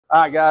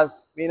All right,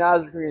 guys, me and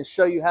Isaac are going to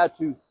show you how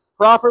to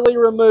properly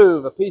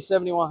remove a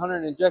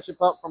P700 injection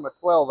pump from a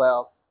 12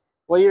 valve.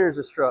 What year is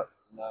this truck?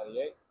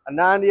 98. A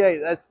 98.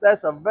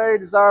 That's a very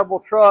desirable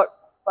truck,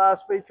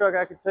 5-speed truck,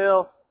 I can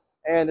tell,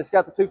 and it's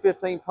got the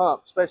 215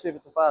 pump, especially if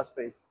it's a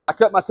 5-speed. I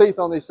cut my teeth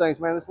on these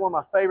things, man. This is one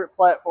of my favorite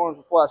platforms.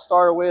 That's what I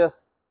started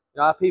with. You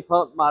know, I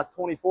P-pumped my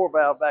 24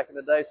 valve back in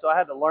the day, so I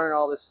had to learn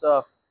all this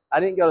stuff. I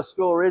didn't go to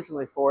school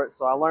originally for it,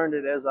 so I learned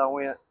it as I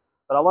went.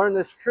 But I learned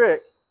this trick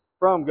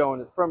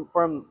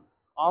from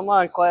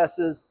online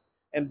classes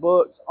and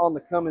books on the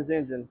Cummins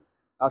engine.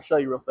 I'll show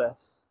you real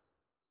fast.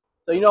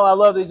 So you know I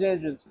love these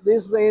engines.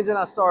 This is the engine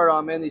I started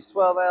on, man. These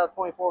 12 valves,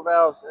 24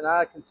 valves, and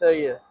I can tell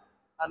you,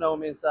 I know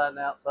them inside and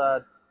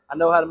outside. I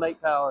know how to make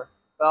power,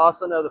 but I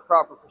also know the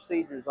proper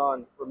procedures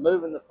on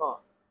removing the pump.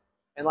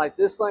 And like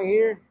this thing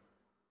here,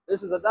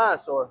 this is a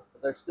dinosaur,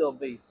 but they're still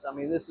beasts. I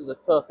mean, this is a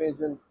tough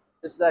engine.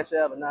 This is actually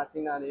out of a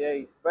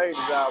 1998, very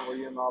desirable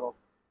year model.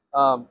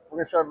 We're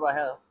going to show everybody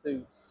how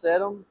to set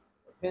them,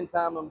 pin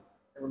time them,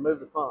 and remove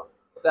the pump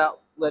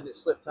without letting it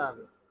slip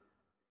timing.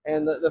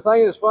 And the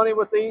thing that's funny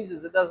with these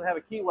is it doesn't have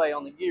a keyway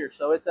on the gear,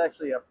 so it's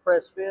actually a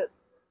press fit.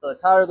 So the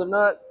tighter the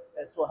nut,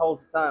 that's what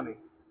holds the timing.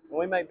 When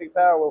we make big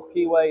power, we'll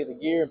keyway the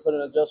gear and put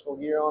an adjustable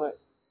gear on it.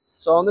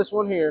 So on this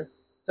one here,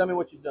 tell me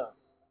what you've done.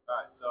 All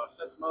right, so I've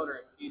set the motor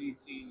at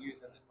TDC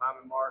using the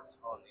timing marks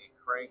on the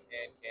crank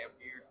and cam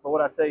gear. But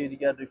what I tell you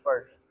got to do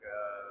first.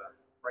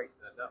 Break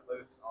the nut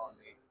loose on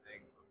the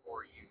thing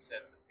before you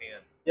set the pin.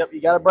 Yep,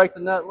 you got to break the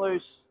nut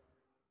loose,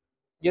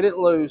 get it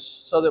loose,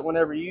 so that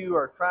whenever you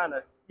are trying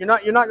to, you're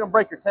not going to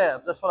break your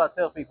tabs. That's what I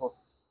tell people.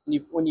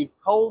 When you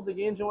hold the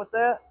engine with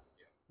that,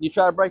 you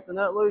try to break the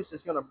nut loose,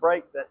 it's going to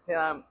break that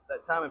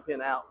timing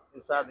pin out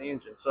inside the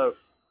engine. So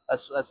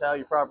that's how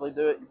you properly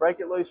do it. You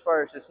break it loose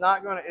first. It's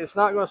not going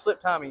to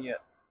slip timing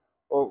yet.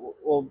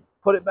 We'll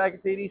put it back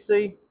at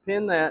TDC,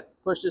 pin that,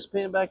 push this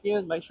pin back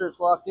in, make sure it's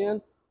locked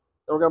in.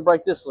 Then we're going to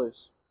break this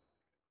loose.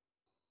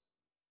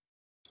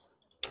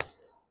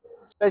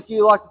 Basically,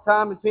 you lock the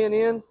timing pin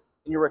in, and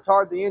you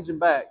retard the engine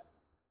back.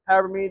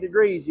 However many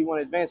degrees you want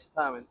to advance the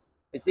timing.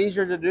 It's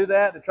easier to do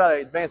that to try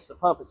to advance the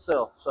pump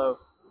itself. So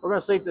we're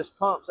going to see if this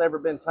pump's ever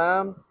been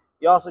timed.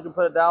 You also can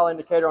put a dial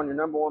indicator on your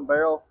 #1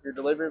 barrel, your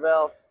delivery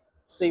valve,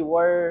 see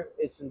where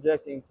it's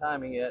injecting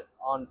timing at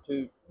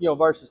onto,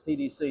 versus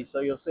TDC. So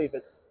you'll see if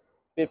it's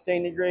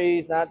 15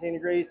 degrees, 19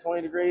 degrees,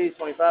 20 degrees,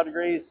 25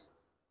 degrees,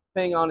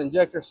 depending on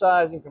injector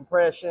size and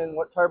compression,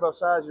 what turbo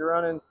size you're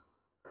running.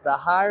 The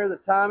higher the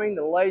timing,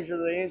 the lazier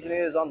the engine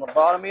is on the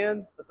bottom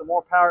end, but the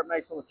more power it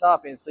makes on the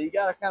top end. So you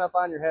got to kind of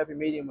find your happy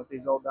medium with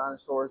these old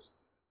dinosaurs,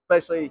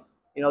 especially,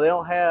 they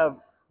don't have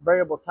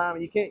variable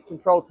timing. You can't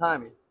control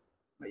timing.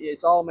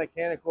 It's all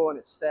mechanical and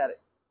it's static.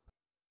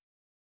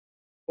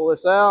 Pull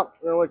this out,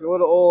 and look a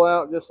little oil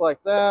out just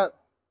like that.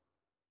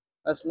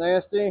 That's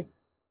nasty.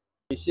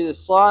 You see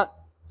this slot?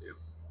 Yep.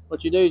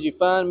 What you do is you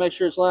make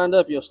sure it's lined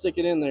up, you'll stick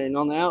it in there, and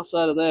on the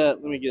outside of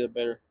that, let me get it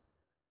better.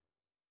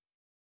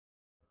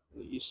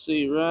 You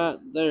see right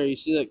there, you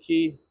see that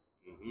key?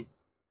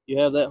 You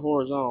have that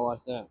horizontal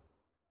like that.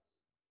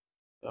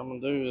 What I'm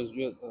going to do is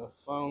get the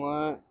phone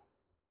light.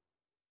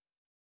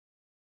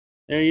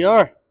 There you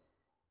are.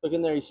 Look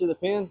in there, you see the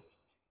pin?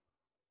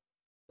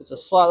 It's a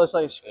slot, looks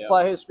like a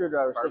flathead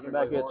screwdriver sticking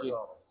back at you.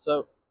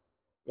 So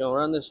you're going to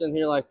run this in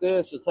here like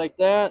this. You'll take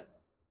that,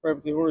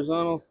 perfectly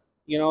horizontal.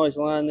 You can always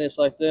line this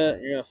like that.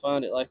 You're going to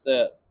find it like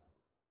that.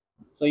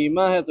 So you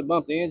might have to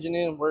bump the engine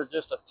in. We're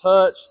just a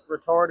touch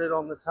retarded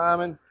on the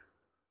timing.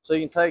 So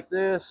you can take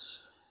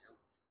this,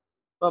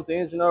 bump the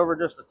engine over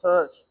just a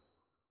touch.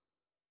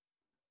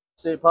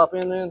 See it pop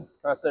in then?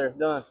 Right there,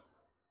 done.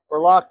 We're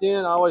locked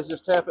in. I always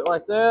just tap it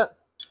like that.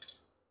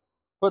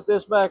 Put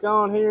this back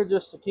on here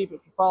just to keep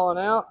it from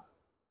falling out.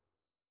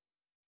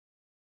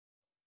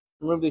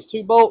 Remove these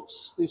 2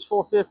 bolts, these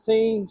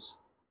 415s.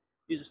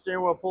 Use a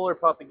steering wheel puller,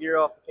 pop the gear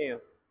off the cam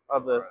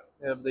of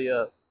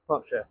the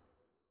pump shaft.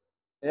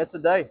 And it's a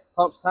day.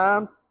 Pump's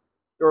timed.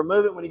 You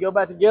remove it when you go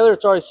back together.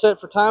 It's already set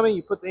for timing.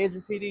 You put the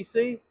engine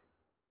TDC,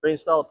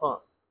 reinstall the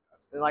pump.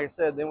 And like I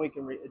said, then we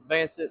can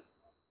advance it,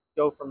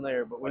 go from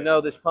there. But we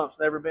know this pump's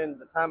never been,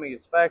 the timing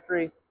is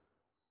factory.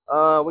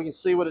 We can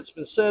see what it's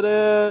been set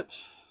at.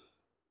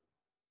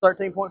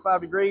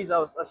 13.5 degrees.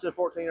 I said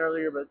 14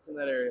 earlier, but it's in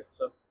that area.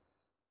 So